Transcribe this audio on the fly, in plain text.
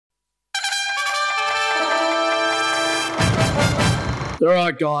All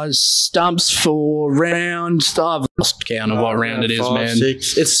right, guys. Stumps for round. I've lost count of what round it is, man.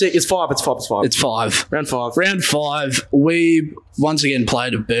 6. It's 6. It's 5. It's 5. It's 5. Round 5. Round 5. We once again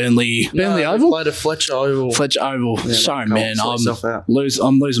played at Burnley. Burnley Oval? We played at Fletcher Oval. Fletcher Oval. Yeah, Sorry, mate, man.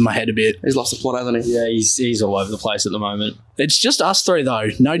 I'm losing my head a bit. He's lost the plot, hasn't he? Yeah, he's all over the place at the moment. It's just us three, though.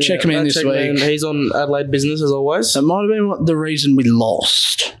 No checkman this week. He's on Adelaide business, as always. That might have been the reason we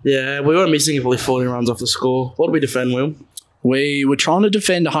lost. Yeah, we were missing probably 40 runs off the score. What did we defend, Will? We were trying to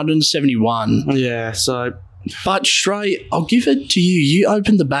defend 171. Yeah, so... But, Srey, I'll give it to you. You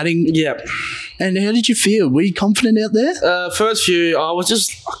opened the batting. Yep. And how did you feel? Were you confident out there? First few, I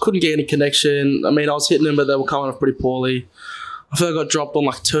couldn't get any connection. I mean, I was hitting them, but they were coming off pretty poorly. I feel like I got dropped on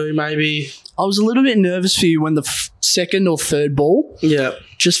like 2, maybe. I was a little bit nervous for you when the second or third ball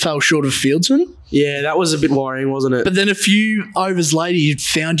just fell short of fieldsman. Yeah, that was a bit worrying, wasn't it? But then a few overs later, you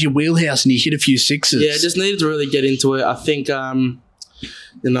found your wheelhouse and you hit a few sixes. Yeah, just needed to really get into it. I think, I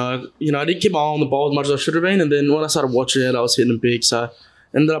didn't keep my eye on the ball as much as I should have been. And then when I started watching it, I was hitting them big. So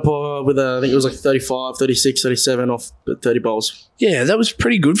ended up with, I think it was like 35, 36, 37 off 30 balls. Yeah, that was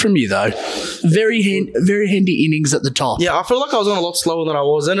pretty good from you, though. Very handy innings at the top. Yeah, I feel like I was on a lot slower than I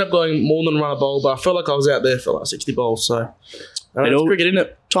was. Ended up going more than run a ball, but I felt like I was out there for like 60 balls. So it's cricket, isn't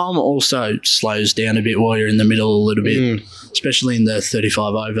it? Time also slows down a bit while you're in the middle a little bit, especially in the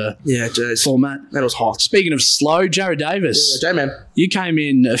 35 over format. That was hot. Speaking of slow, Jarra Davis. Yeah, J-Man. You came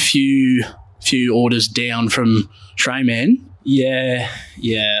in a few orders down from Srey, man. Yeah.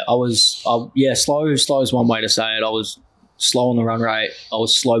 I was slow is one way to say it. I was slow on the run rate. I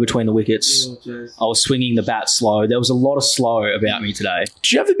was slow between the wickets. I was swinging the bat slow. There was a lot of slow about me today.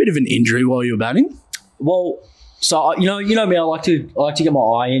 Did you have a bit of an injury while you were batting? Well, so you know me. I like to get my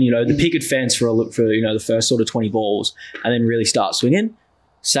eye in. The picket fence for the first sort of 20 balls, and then really start swinging.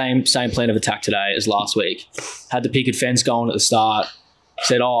 Same plan of attack today as last week. Had the picket fence going at the start.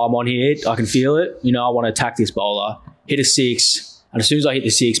 Said, I'm on here. I can feel it. I want to attack this bowler. Hit a 6, and as soon as I hit the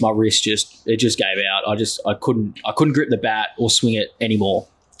 6, my wrist just gave out. I couldn't grip the bat or swing it anymore.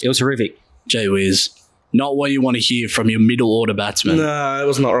 It was horrific. Gee whiz. Not what you want to hear from your middle order batsman. No, it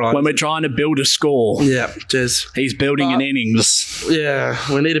was not right. When we're trying to build a score. Yeah, Jez. He's building an innings. Yeah,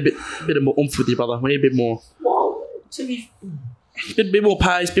 we need a bit of more oomph with you, brother. We need a bit more. Well, bit more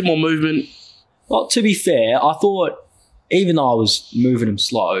pace, bit more movement. Well, to be fair, I thought even though I was moving him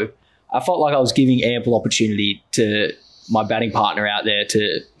slow, I felt like I was giving ample opportunity to my batting partner out there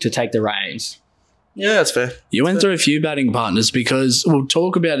to take the reins. Yeah, that's fair. You went through a few batting partners because we'll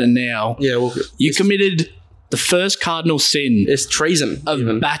talk about it now. Yeah, you committed the first cardinal sin. It's treason of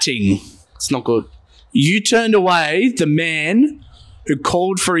batting. It's not good. You turned away the man who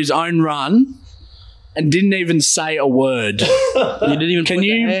called for his own run and didn't even say a word. You didn't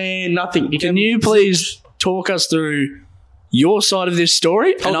even nothing. Can you please talk us through your side of this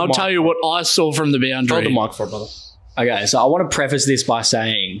story? And I'll tell you what I saw from the boundary. Hold the mic for it, brother. Okay, so I want to preface this by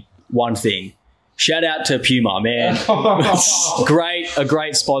saying one thing. Shout out to Puma, man. A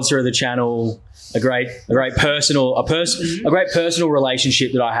great sponsor of the channel. A great personal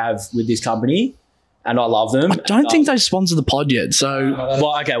relationship that I have with this company, and I love them. I don't think they sponsor the pod yet, so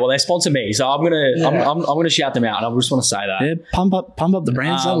they sponsor me, so I'm gonna shout them out, and I just want to say that. Yeah, pump up the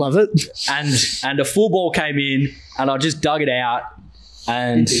brands. I love it. And a full ball came in, and I just dug it out,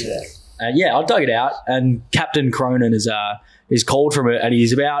 and I dug it out, and Captain Cronin is called from it, and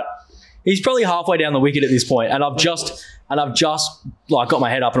he's probably halfway down the wicket at this point, and I've just like got my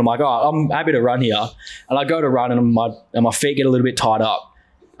head up, and I'm like, all right, I'm happy to run here, and I go to run, and my feet get a little bit tied up,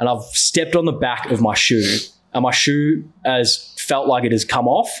 and I've stepped on the back of my shoe, and my shoe has felt like it has come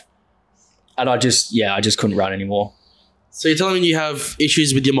off, and I just couldn't run anymore. So you're telling me you have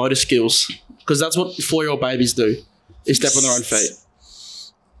issues with your motor skills, because that's what 4-year-old babies do, is step on their own feet.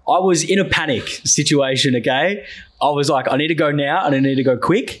 I was in a panic situation. Okay, I was like, I need to go now, and I need to go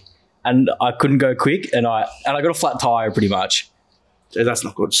quick. And I couldn't go quick, and I got a flat tire pretty much. Yeah, that's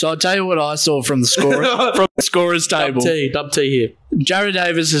not good. So I'll tell you what I saw from the scorer's table. Dub T here. Jarra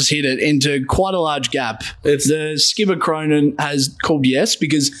Davis has hit it into quite a large gap. The skipper Cronin has called yes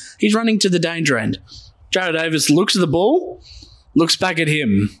because he's running to the danger end. Jarra Davis looks at the ball, looks back at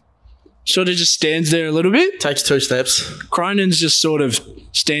him, sort of just stands there a little bit. Takes 2 steps. Cronin's just sort of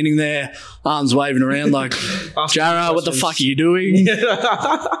standing there, arms waving around like, Jarra, what the fuck are you doing?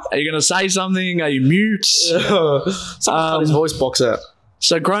 Are you going to say something? Are you mute? Someone cut his voice box out.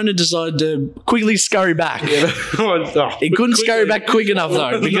 So Cronin decided to quickly scurry back. He couldn't scurry back quick enough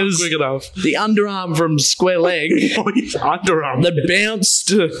though because the underarm from square leg that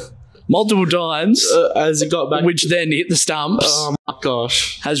bounced multiple times as he got back, which then hit the stumps. Oh my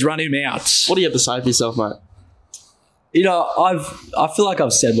gosh! Has run him out. What do you have to say for yourself, mate? I feel like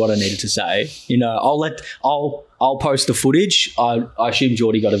I've said what I needed to say. I'll post the footage. I assume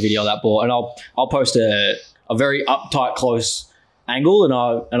Geordie got a video of that ball, and I'll post a very uptight close angle, and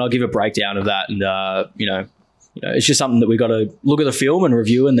I'll give a breakdown of that. And it's just something that we got to look at the film and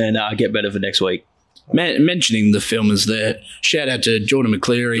review, and then get better for next week. Mentioning the filmers there, shout out to Jordan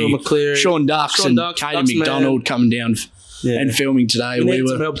McCleary, Sean Dux, and Katie McDonald coming down and filming today. We needed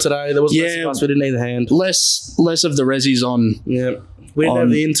some help today. There was less of us. We didn't need a hand. Less of the Ressies on. Yeah, we didn't have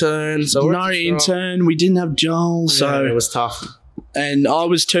the intern. So no intern. We didn't have Joel. So it was tough. And I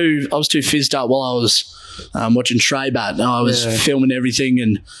was too fizzed up while I was watching Srey bat. I was filming everything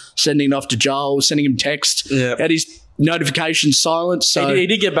and sending it off to Joel, sending him text. Yeah. Had his notifications silent. So he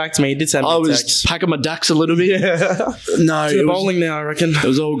did get back to me. He did send me a text. I was packing my ducks a little bit. Yeah. No, it was bowling now, I reckon. It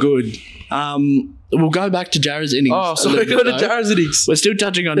was all good. We'll go back to Jarra's innings. Oh, so we go to Jarra's innings. We're still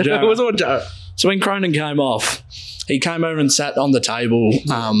touching on Jarra. It was on Jarra. So when Cronin came off, he came over and sat on the table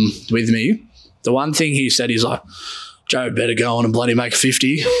with me. The one thing he said, he's like, Joe better go on and bloody make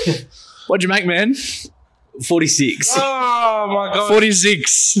 50. What'd you make, man? 46. Oh my god.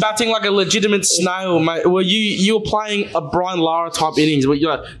 46. Batting like a legitimate snail, mate. Well, you were playing a Brian Lara type innings. Did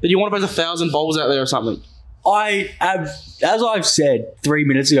you want to put 1,000 bowls out there or something? As I've said 3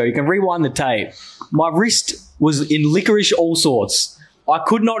 minutes ago, you can rewind the tape. My wrist was in licorice all sorts. I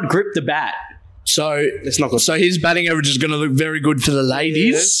could not grip the bat. So it's not good. So his batting average is going to look very good for the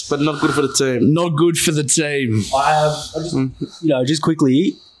ladies, yes, but not good for the team. Not good for the team. Just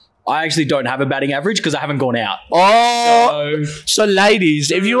quickly, I actually don't have a batting average because I haven't gone out. Oh, so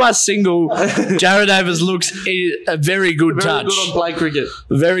ladies, if you are single, Jarra Davis looks a very good touch. Very good on play cricket.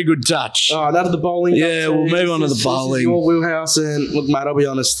 Very good touch. Oh, that of the bowling. Yeah, we'll move on to the bowling. This is your wheelhouse, and look, mate, I'll be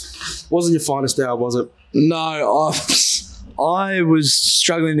honest, wasn't your finest hour, was it? No, I was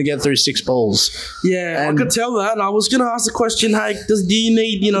struggling to get through 6 balls. Yeah, I could tell that, and I was going to ask the question, hey, do you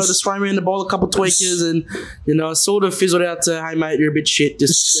need, the spray man to bowl a couple of tweakers, and sort of fizzled out to, hey, mate, you're a bit shit,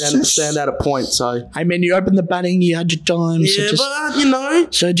 just stand out a point, so. Hey, man, you opened the batting, you had your time. Yeah,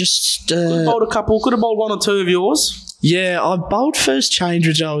 So just... could have bowled a couple, could have bowled 1 or 2 of yours. Yeah, I bowled first change,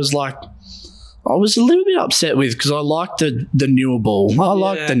 which I was a little bit upset with because I like the newer ball. I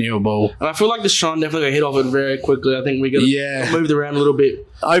like the newer ball. And I feel like the Sean definitely got hit off it very quickly. I think we got moved around a little bit.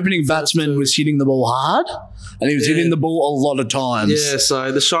 Opening batsman was hitting the ball hard and he was hitting the ball a lot of times. Yeah,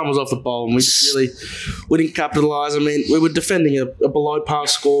 so the Sean was off the bowl and we didn't capitalise. I mean, we were defending a below par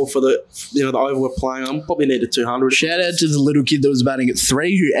score for the over we're playing on. Probably needed 200. Shout out to the little kid that was batting at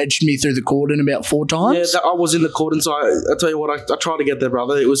 3 who edged me through the cordon about 4 times. Yeah, I was in the cordon, so I tell you what, I tried to get there,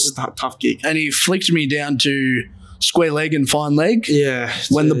 brother. It was just a tough gig. And he flicked me down to square leg and fine leg. Yeah.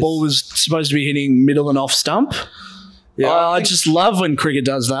 When the ball was supposed to be hitting middle and off stump. Yeah, I just love when cricket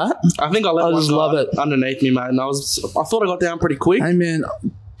does that. I think I love it underneath me, mate. And I thought I got down pretty quick. Hey, man,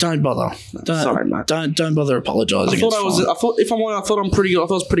 don't bother. Sorry, mate. Don't bother apologising. I thought I'm pretty good. I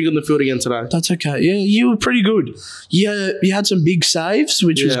thought I was pretty good in the field again today. That's okay. Yeah, you were pretty good. You had some big saves,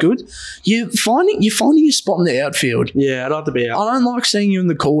 which was good. You're finding your spot in the outfield. Yeah, I'd like to be out. I don't like seeing you in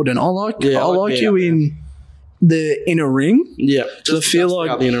the cordon. I like you in the inner ring. Yeah, I feel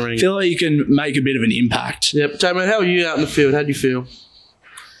like you can make a bit of an impact. Yep. Jay, man, how are you out in the field? How do you feel?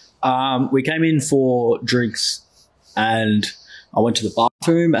 We came in for drinks and I went to the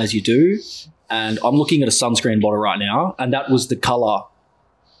bathroom, as you do, and I'm looking at a sunscreen bottle right now, and that was the colour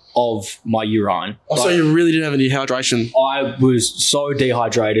of my urine. Oh, so you really didn't have any hydration? I was so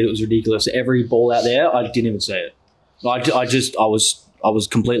dehydrated, it was ridiculous. Every ball out there, I didn't even see it. I was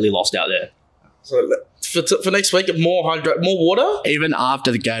completely lost out there. So for next week, more water? Even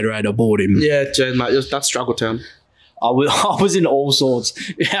after the Gatorade, I bought him. Yeah, Jay, mate, that's struggle town. I was in all sorts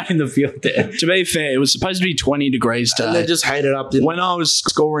out in the field there. To be fair, it was supposed to be 20 degrees today. And they just heated up. When I was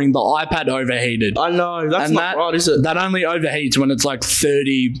scoring, the iPad overheated. I know. That's not right, is it? That only overheats when it's like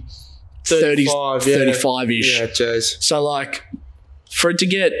 30, 35, 35-ish. Yeah, jeez. So, for it to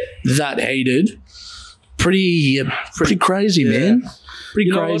get that heated, pretty crazy, man. Pretty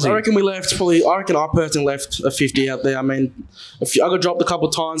crazy. I reckon I personally left a 50 out there. I mean, I got dropped a couple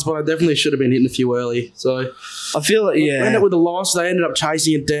of times, but I definitely should have been hitting a few early. So I feel like, we ended up with a loss. They ended up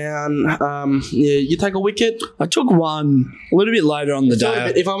chasing it down. You take a wicket. I took one a little bit later on the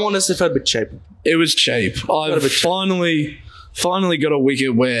day. If I'm honest, it felt a bit cheap. It was cheap. I finally got a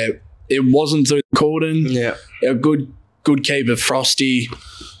wicket where it wasn't through the cordon. Yeah. A good keeper, Frosty,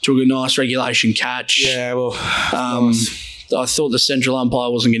 took a nice regulation catch. Yeah, well, nice. I thought the central umpire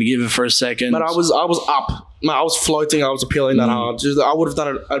wasn't going to give it for a second. But I was up. I was floating. I was appealing that hard. I would have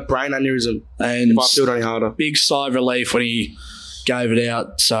done a brain aneurysm if I felt any harder. Big sigh of relief when he gave it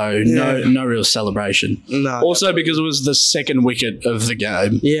out, so no real celebration. No. Also because it was the second wicket of the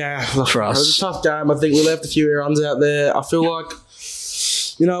game. Yeah, for us. It was a tough game. I think we left a few runs out there. I feel like,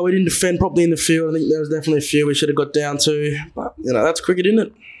 we didn't defend properly in the field. I think there was definitely a few we should have got down to. But, that's cricket, isn't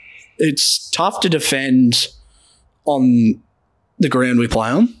it? It's tough to defend on the ground we play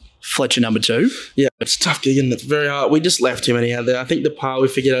on, Fletcher number 2. Yeah, it's a tough gig, and it's very hard. We just left too many out there. I think the par we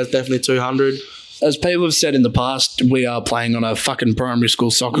figured out is definitely 200. As people have said in the past, we are playing on a fucking primary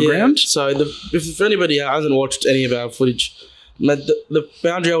school soccer ground. So if anybody hasn't watched any of our footage, the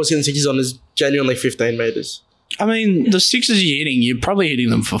boundary I was hitting sixes on is genuinely 15 metres. I mean, the sixes you're hitting, you're probably hitting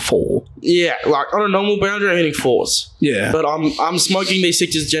them for 4. Yeah, like on a normal boundary, I'm hitting 4s. Yeah. But I'm smoking these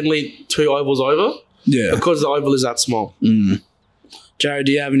sixes generally 2 ovals over. Yeah. Because the oval is that small. Jared,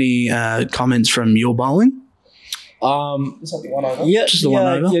 do you have any comments from your bowling? Is that the one over? Yeah, Just the one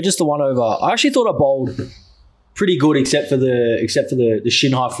over? Yeah, just the one over. I actually thought I bowled pretty good, except for the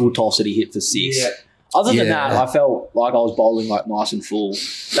shin high full toss that he hit for 6. Yeah. Other than that, I felt like I was bowling like nice and full.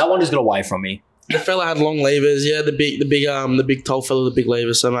 That one just got away from me. The fella had long levers, the big tall fella with the big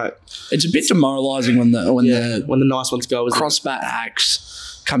levers. So mate, It's a bit demoralising when the when the nice ones go, isn't it? crossbat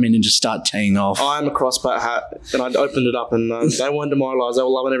hacks come in and just start teeing off. I'm a crossbat hat, and I opened it up, and they weren't demoralised. They were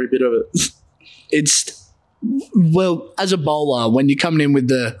loving every bit of it. Well, as a bowler, when you're coming in with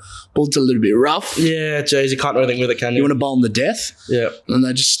the ball's a little bit rough, Yeah, geez, you can't do anything with it, can you you? want to bowl them the death, Yeah, and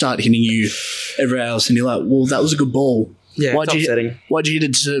they just start hitting you everywhere else, and you're like, well, that was a good ball. yeah, Why'd tough you setting. Why'd you hit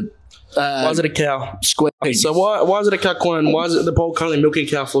it to Why is it a cow? square peg? So why is it a cow corn? And why is it the bowl currently milking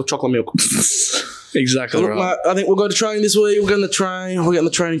cow for chocolate milk? Exactly Look, right. mate, I think we'll go to training this week. We'll get in the train. We'll get in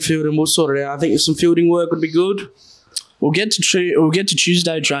the training field, and we'll sort it out. I think some fielding work would be good. We'll get to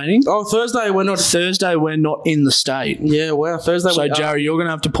Tuesday training. Oh, Thursday we're not. Thursday we're not in the state. Yeah, wow, Thursday. So, Jarra, you're going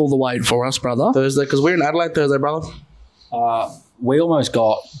to have to pull the weight for us, brother. Thursday, because we're in Adelaide Thursday, brother. We almost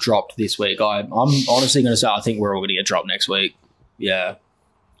got dropped this week. I'm honestly going to say I think we're all going to get dropped next week. Yeah.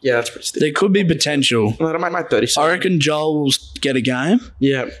 Yeah, that's pretty stiff. There could be potential. Well, I might make 30. I reckon Joel will get a game.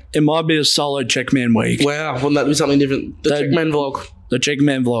 Yeah. It might be a solo Checkman week. Wow, wouldn't that be something different? The Checkman vlog The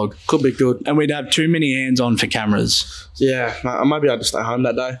Checkman vlog. could be good. And we'd have too many hands on for cameras. Yeah, I might be able to stay home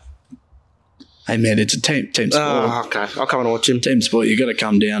that day. Hey, man, it's a team sport. Oh, okay. I'll come and watch him. Team sport, you got to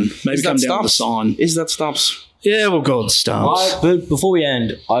come down. Maybe Is that come down with a Stumps? sign. Is that Stumps? Yeah, we'll call it Stumps. But before we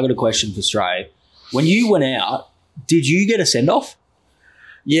end, I got a question for Srey. When you went out, did you get a send-off?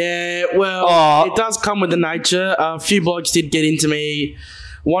 Yeah, well, it does come with the nature. A few blokes did get into me.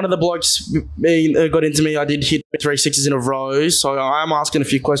 One of the blokes got into me. I did hit 3 sixes in a row, so I'm asking a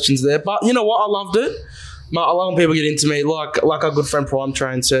few questions there. But you know what? I loved it. I love when people get into me. Like our good friend Prime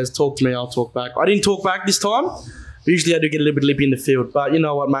Train says, talk to me, I'll talk back. I didn't talk back this time. Usually I do get a little bit lippy in the field. But you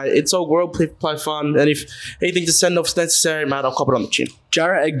know what, mate? It's all world play fun. And if he thinks a send-off's necessary, mate, I'll cop it on the chin.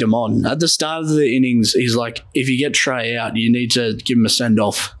 Jarra egged him on. At the start of the innings, he's like, if you get Srey out, you need to give him a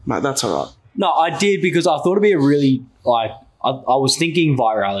send-off. Mate, that's all right. No, I did because I thought it'd be a really, I was thinking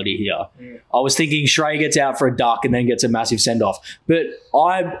virality here. Yeah. I was thinking Srey gets out for a duck and then gets a massive send-off. But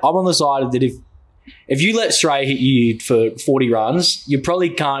I'm on the side of that if you let Srey hit you for 40 runs, you probably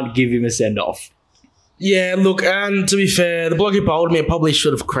can't give him a send-off. Yeah, look, and to be fair, the bloke who bowled me, I probably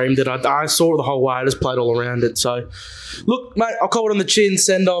should have creamed it. I saw it the whole way. I just played all around it. So, look, mate, I'll call it on the chin,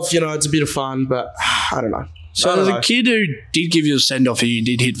 send off. It's a bit of fun, but I don't know. So the kid who did give you a send-off, who you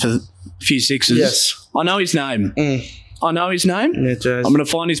did hit for a few sixes. Yes. I know his name. I know his name. Yeah, Jazz. I'm going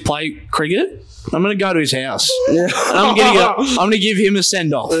to find his play cricket. I'm going to go to his house. Yeah. And I'm going to give him a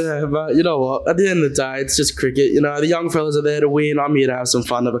send-off. Yeah, but you know what? At the end of the day, it's just cricket. The young fellas are there to win. I'm here to have some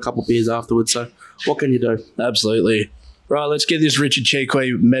fun, have a couple of beers afterwards. So, what can you do? Absolutely. Right, let's get this Richard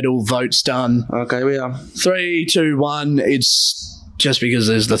Cheekwee medal votes done. Okay, we are. 3, 2, 1. It's just because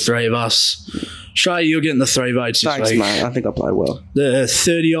there's the three of us. Srey, you're getting the 3 votes this Thanks, week. mate. I think I played well. The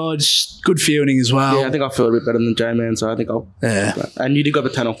 30 odds, good fielding as well. Yeah, I think I feel a bit better than J-Man, so I think I'll... Yeah. And you did got the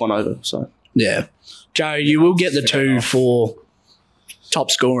 10 off one over, so... Yeah. Joe, you will get the 2 for top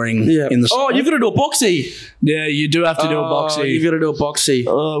scoring in the side. Oh, you've got to do a boxy. Yeah, you do have to do a boxy. You've got to do a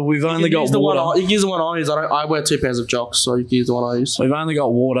boxy. We've only got water. You can use the one I use. I wear 2 pairs of jocks, so you can use the one I use. We've only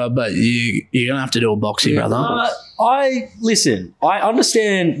got water, but you're going to have to do a boxy, brother. I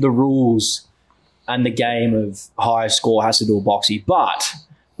understand the rules and the game of highest score has to do a boxy, but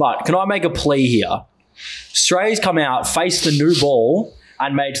can I make a plea here? Srey's come out, faced the new ball,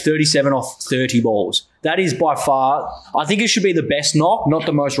 and made 37 off 30 balls. That is by far, I think it should be the best knock, not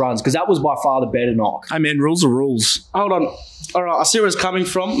the most runs, because that was by far the better knock. I mean, rules are rules. Hold on. All right, I see where it's coming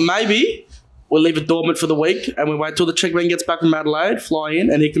from. Maybe we'll leave it dormant for the week and we wait till the Checkman gets back from Adelaide, fly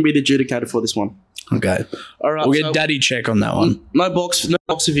in, and he can be the adjudicator for this one. Okay. All right. We'll get daddy check on that one. No box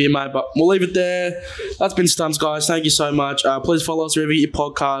of here, mate, but we'll leave it there. That's been Stumps, guys. Thank you so much. Please follow us wherever you get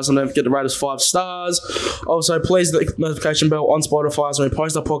your podcasts and don't forget to rate us 5 stars. Also, please hit the notification bell on Spotify so when we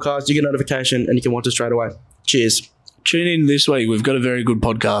post our podcast, you get a notification and you can watch it straight away. Cheers. Tune in this week. We've got a very good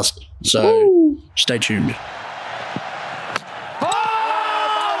podcast. So stay tuned.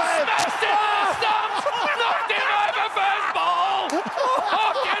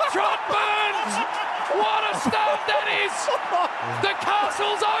 What a start that is! The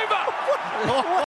castle's over!